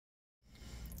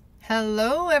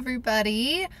Hello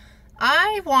everybody.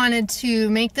 I wanted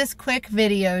to make this quick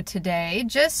video today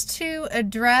just to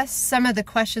address some of the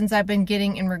questions I've been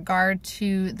getting in regard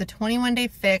to the 21-day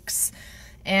fix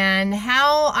and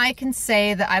how I can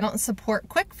say that I don't support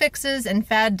quick fixes and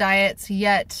fad diets,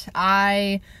 yet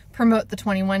I promote the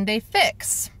 21-day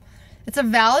fix. It's a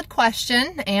valid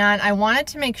question and I wanted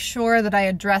to make sure that I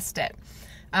addressed it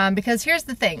because here's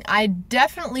the thing, I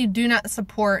definitely do not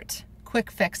support quick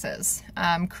fixes.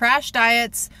 Crash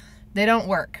diets, they don't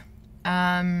work.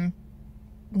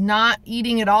 Not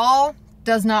eating at all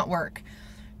does not work.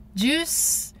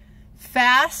 Juice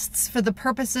fasts for the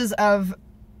purposes of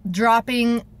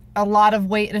dropping a lot of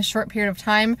weight in a short period of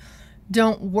time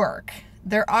don't work.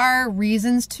 There are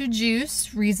reasons to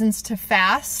juice, reasons to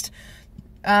fast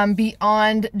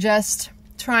beyond just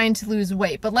trying to lose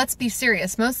weight. But let's be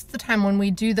serious. Most of the time when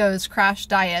we do those crash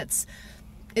diets,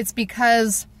 it's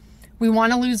because we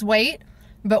want to lose weight,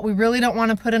 but we really don't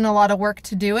want to put in a lot of work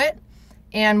to do it,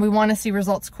 and we want to see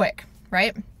results quick,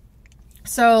 right?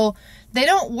 So they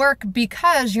don't work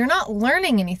because you're not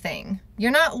learning anything. You're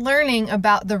not learning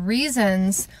about the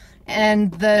reasons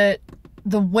and the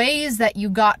ways that you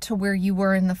got to where you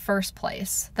were in the first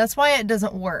place. That's why it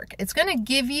doesn't work. It's going to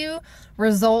give you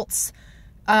results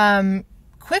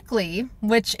quickly,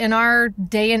 which in our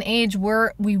day and age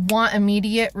we want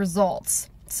immediate results.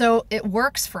 So it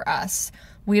works for us.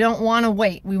 We don't want to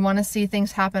wait. We want to see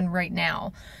things happen right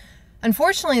now.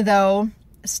 Unfortunately though,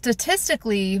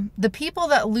 statistically, the people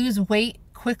that lose weight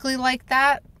quickly like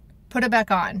that put it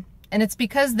back on. And it's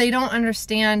because they don't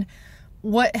understand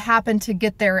what happened to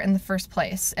get there in the first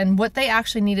place and what they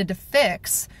actually needed to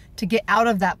fix to get out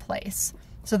of that place.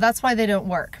 So that's why they don't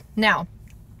work. Now,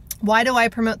 why do I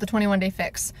promote the 21-day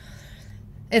fix?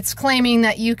 It's claiming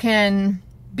that you can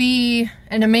be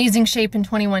in amazing shape in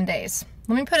 21 days.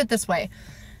 Let me put it this way.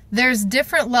 There's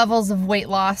different levels of weight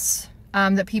loss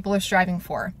that people are striving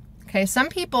for. Okay, some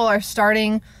people are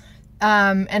starting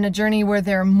in a journey where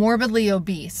they're morbidly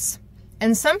obese.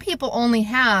 And some people only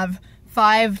have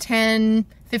 5, 10,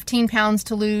 15 pounds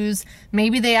to lose.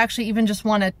 Maybe they actually even just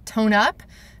want to tone up,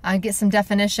 get some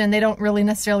definition. They don't really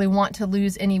necessarily want to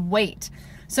lose any weight.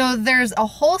 So there's a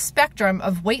whole spectrum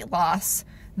of weight loss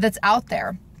that's out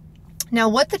there. Now,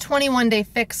 what the 21-day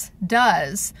fix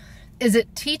does is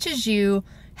it teaches you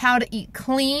how to eat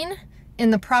clean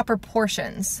in the proper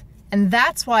portions. And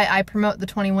that's why I promote the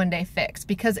 21-day fix,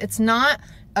 because it's not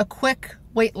a quick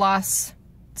weight loss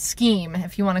scheme,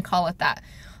 if you want to call it that.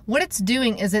 What it's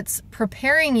doing is it's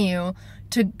preparing you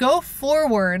to go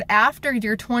forward after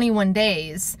your 21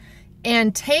 days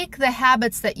and take the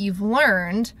habits that you've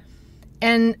learned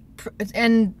and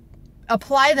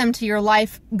apply them to your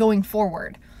life going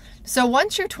forward. So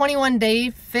once your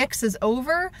 21-day fix is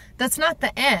over, that's not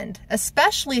the end,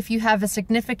 especially if you have a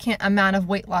significant amount of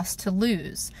weight loss to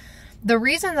lose. The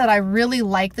reason that I really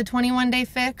like the 21-day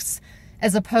fix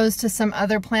as opposed to some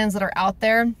other plans that are out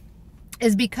there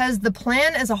is because the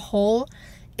plan as a whole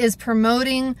is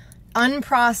promoting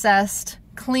unprocessed,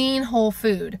 clean, whole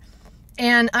food.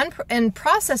 And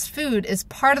processed food is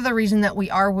part of the reason that we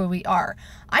are where we are.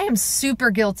 I am super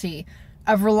guilty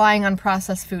of relying on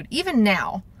processed food, even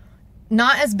now.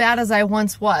 Not as bad as I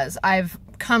once was. I've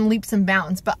come leaps and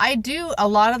bounds, but I do a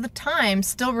lot of the time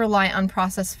still rely on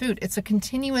processed food. It's a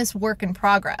continuous work in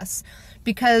progress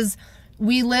because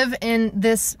we live in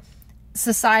this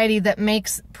society that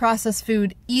makes processed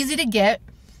food easy to get.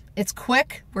 It's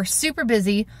quick, we're super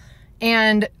busy,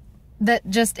 and that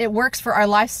just, it works for our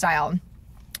lifestyle.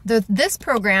 This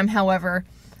program, however,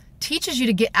 teaches you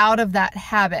to get out of that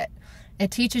habit.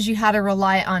 It teaches you how to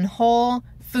rely on whole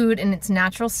food in its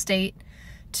natural state,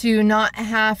 to not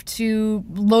have to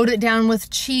load it down with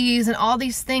cheese and all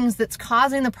these things that's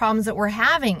causing the problems that we're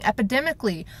having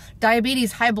epidemically.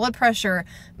 Diabetes, high blood pressure,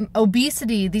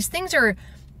 obesity, these things are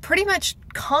pretty much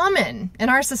common in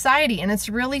our society, and it's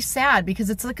really sad because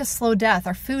it's like a slow death.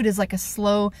 Our food is like a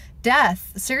slow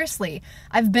death. Seriously,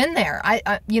 I've been there.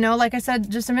 You know, like I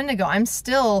said just a minute ago, I'm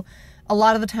still a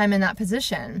lot of the time in that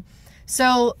position.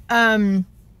 So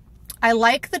I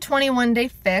like the 21-day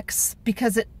fix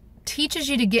because it teaches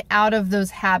you to get out of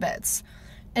those habits.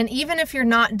 And even if you're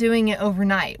not doing it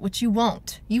overnight, which you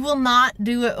won't, you will not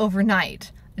do it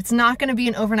overnight. It's not going to be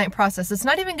an overnight process. It's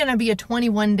not even going to be a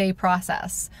 21-day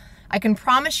process. I can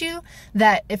promise you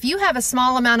that if you have a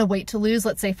small amount of weight to lose,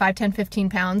 let's say 5, 10, 15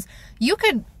 pounds, you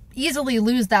could easily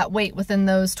lose that weight within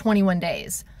those 21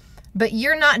 days. But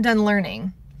you're not done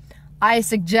learning. I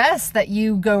suggest that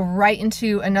you go right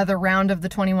into another round of the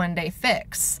 21-day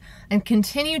fix and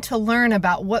continue to learn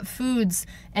about what foods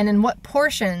and in what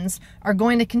portions are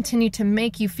going to continue to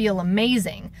make you feel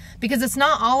amazing. Because it's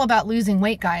not all about losing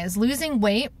weight, guys. Losing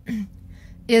weight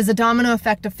is a domino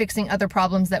effect of fixing other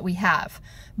problems that we have.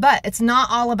 But it's not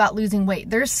all about losing weight.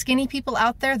 There's skinny people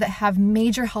out there that have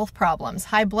major health problems,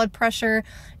 high blood pressure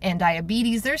and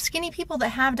diabetes. There's skinny people that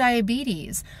have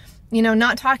diabetes. You know,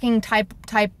 not talking type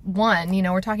 1, you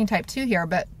know, we're talking type 2 here,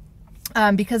 but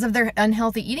because of their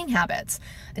unhealthy eating habits.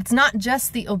 It's not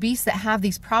just the obese that have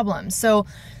these problems. So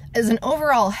as an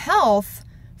overall health,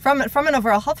 from an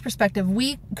overall health perspective,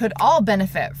 we could all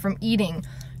benefit from eating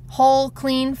whole,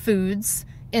 clean foods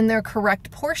in their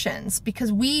correct portions, because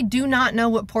we do not know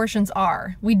what portions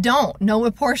are. We don't know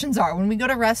what portions are. When we go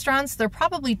to restaurants, they're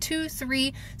probably 2,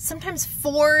 3, sometimes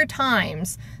 4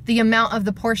 times the amount of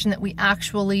the portion that we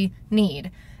actually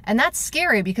need. And that's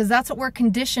scary because that's what we're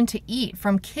conditioned to eat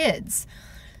from kids.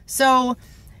 So,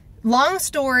 long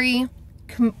story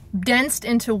condensed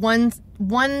into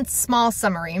one small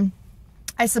summary.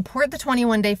 I support the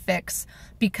 21-day fix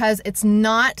because it's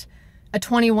not a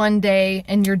 21-day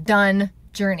and you're done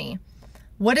journey.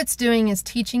 What it's doing is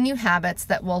teaching you habits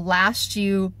that will last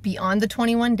you beyond the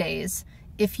 21 days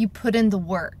if you put in the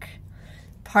work.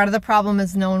 Part of the problem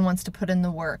is no one wants to put in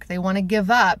the work. They want to give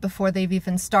up before they've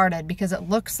even started because it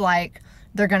looks like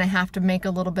they're going to have to make a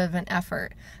little bit of an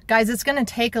effort. Guys, it's going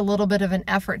to take a little bit of an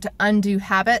effort to undo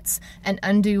habits and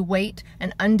undo weight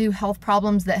and undo health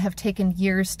problems that have taken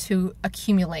years to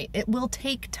accumulate. It will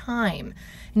take time,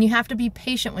 and you have to be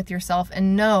patient with yourself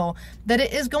and know that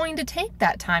it is going to take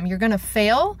that time. You're going to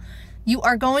fail. You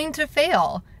are going to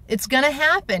fail. It's going to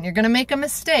happen. You're going to make a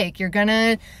mistake. You're going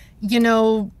to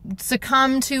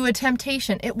succumb to a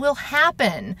temptation. It will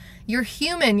happen. You're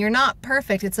human. You're not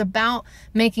perfect. It's about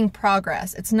making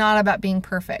progress. It's not about being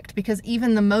perfect, because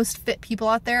even the most fit people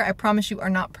out there, I promise you,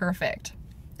 are not perfect.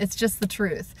 It's just the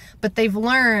truth. But they've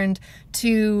learned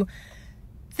to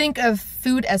think of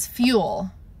food as fuel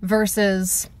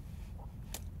versus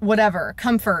whatever,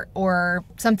 comfort or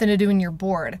something to do when you're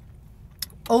bored.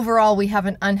 Overall, we have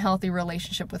an unhealthy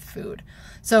relationship with food.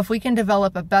 So if we can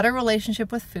develop a better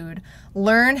relationship with food,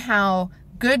 learn how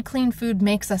good, clean food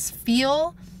makes us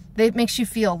feel, it makes you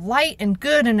feel light and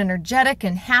good and energetic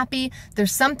and happy.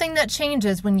 There's something that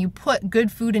changes when you put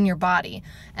good food in your body.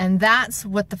 And that's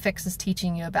what the fix is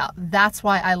teaching you about. That's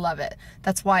why I love it.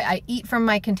 That's why I eat from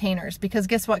my containers. Because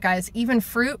guess what, guys? Even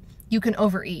fruit, you can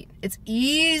overeat. It's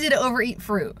easy to overeat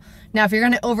fruit. Now, if you're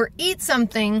going to overeat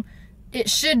something, it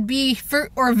should be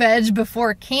fruit or veg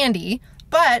before candy.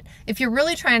 But if you're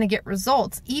really trying to get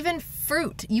results, even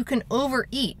fruit, you can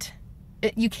overeat.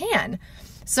 You can.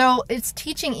 So it's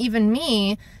teaching even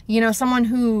me, someone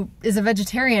who is a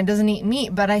vegetarian, doesn't eat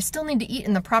meat, but I still need to eat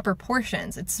in the proper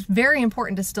portions. It's very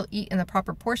important to still eat in the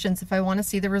proper portions if I want to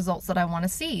see the results that I want to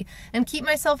see and keep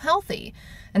myself healthy.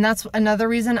 And that's another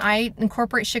reason I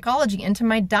incorporate Shakeology into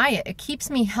my diet. It keeps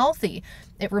me healthy.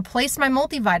 It replaced my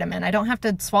multivitamin. I don't have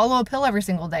to swallow a pill every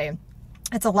single day.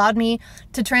 It's allowed me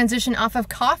to transition off of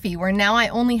coffee, where now I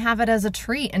only have it as a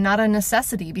treat and not a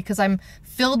necessity because I'm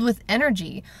filled with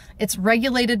energy. It's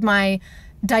regulated my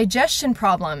digestion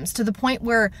problems to the point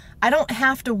where I don't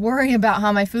have to worry about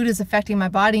how my food is affecting my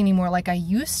body anymore like I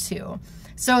used to.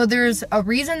 So there's a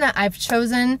reason that I've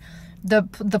chosen the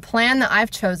plan that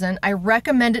I've chosen. I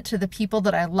recommend it to the people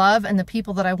that I love and the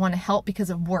people that I want to help because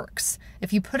it works.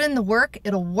 If you put in the work,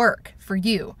 it'll work for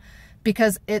you,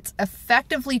 because it's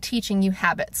effectively teaching you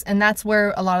habits, and that's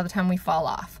where a lot of the time we fall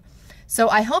off. So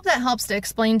I hope that helps to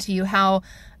explain to you how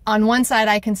on one side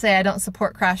I can say I don't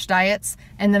support crash diets,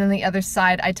 and then on the other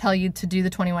side I tell you to do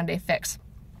the 21-day fix.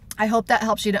 I hope that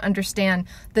helps you to understand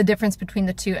the difference between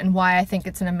the two and why I think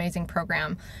it's an amazing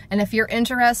program. And if you're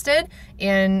interested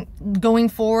in going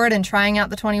forward and trying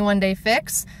out the 21-day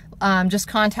fix, just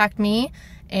contact me.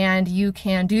 And you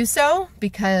can do so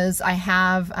because I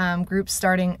have groups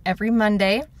starting every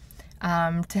Monday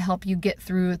to help you get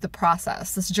through the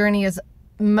process. This journey is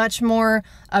much more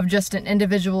of just an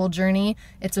individual journey.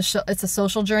 It's a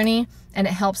social journey, and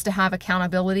it helps to have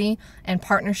accountability and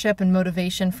partnership and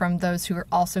motivation from those who are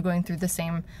also going through the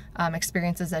same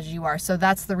experiences as you are. So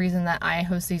that's the reason that I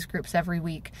host these groups every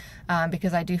week,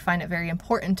 because I do find it very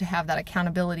important to have that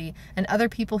accountability and other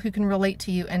people who can relate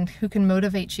to you and who can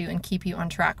motivate you and keep you on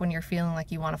track when you're feeling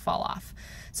like you want to fall off.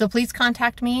 So please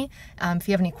contact me if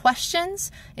you have any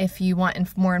questions, if you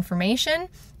want more information,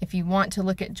 if you want to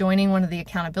look at joining one of the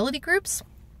accountability groups.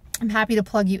 I'm happy to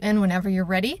plug you in whenever you're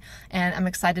ready, and I'm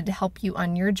excited to help you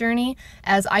on your journey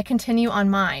as I continue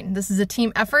on mine. This is a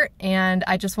team effort, and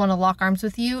I just want to lock arms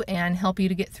with you and help you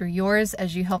to get through yours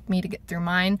as you help me to get through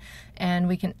mine, and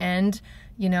we can end,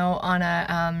 on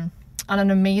an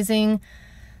amazing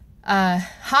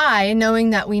high,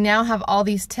 knowing that we now have all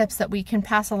these tips that we can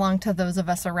pass along to those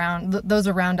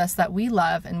around us that we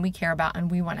love and we care about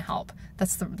and we want to help.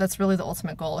 That's really the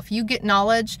ultimate goal. If you get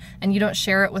knowledge and you don't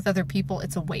share it with other people,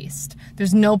 it's a waste.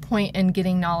 There's no point in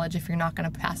getting knowledge if you're not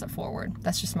going to pass it forward.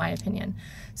 That's just my opinion.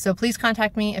 So please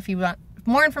contact me if you want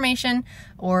more information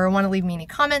or want to leave me any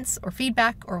comments or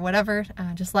feedback or whatever.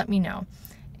 Just let me know.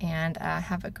 And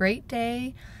have a great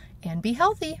day and be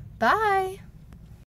healthy. Bye.